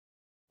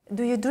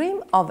Do you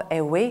dream of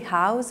a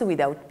warehouse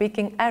without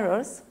picking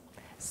errors?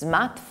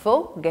 Smart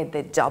folk get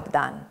the job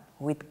done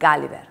with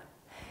Gulliver.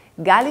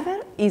 Gulliver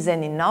is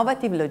an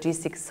innovative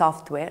logistics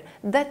software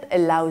that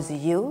allows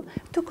you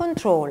to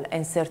control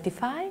and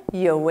certify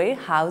your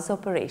warehouse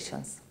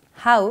operations.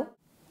 How?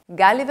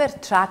 Gulliver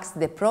tracks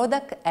the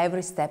product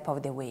every step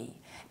of the way,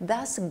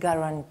 thus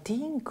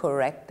guaranteeing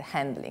correct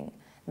handling,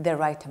 the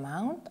right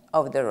amount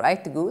of the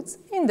right goods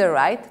in the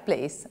right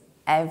place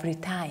every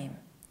time.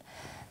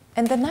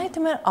 And the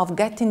nightmare of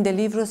getting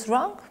deliveries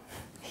wrong?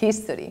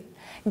 History.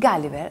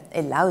 Gulliver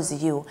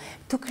allows you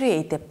to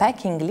create a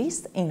packing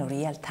list in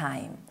real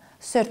time,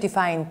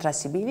 certifying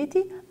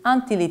traceability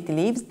until it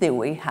leaves the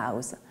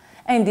warehouse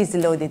and is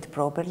loaded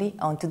properly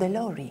onto the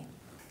lorry.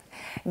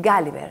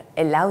 Gulliver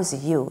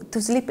allows you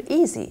to sleep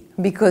easy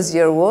because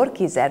your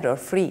work is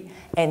error-free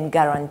and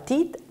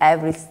guaranteed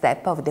every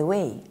step of the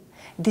way.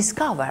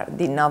 Discover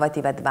the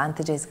innovative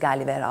advantages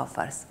Gulliver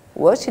offers.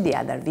 Watch the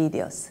other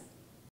videos.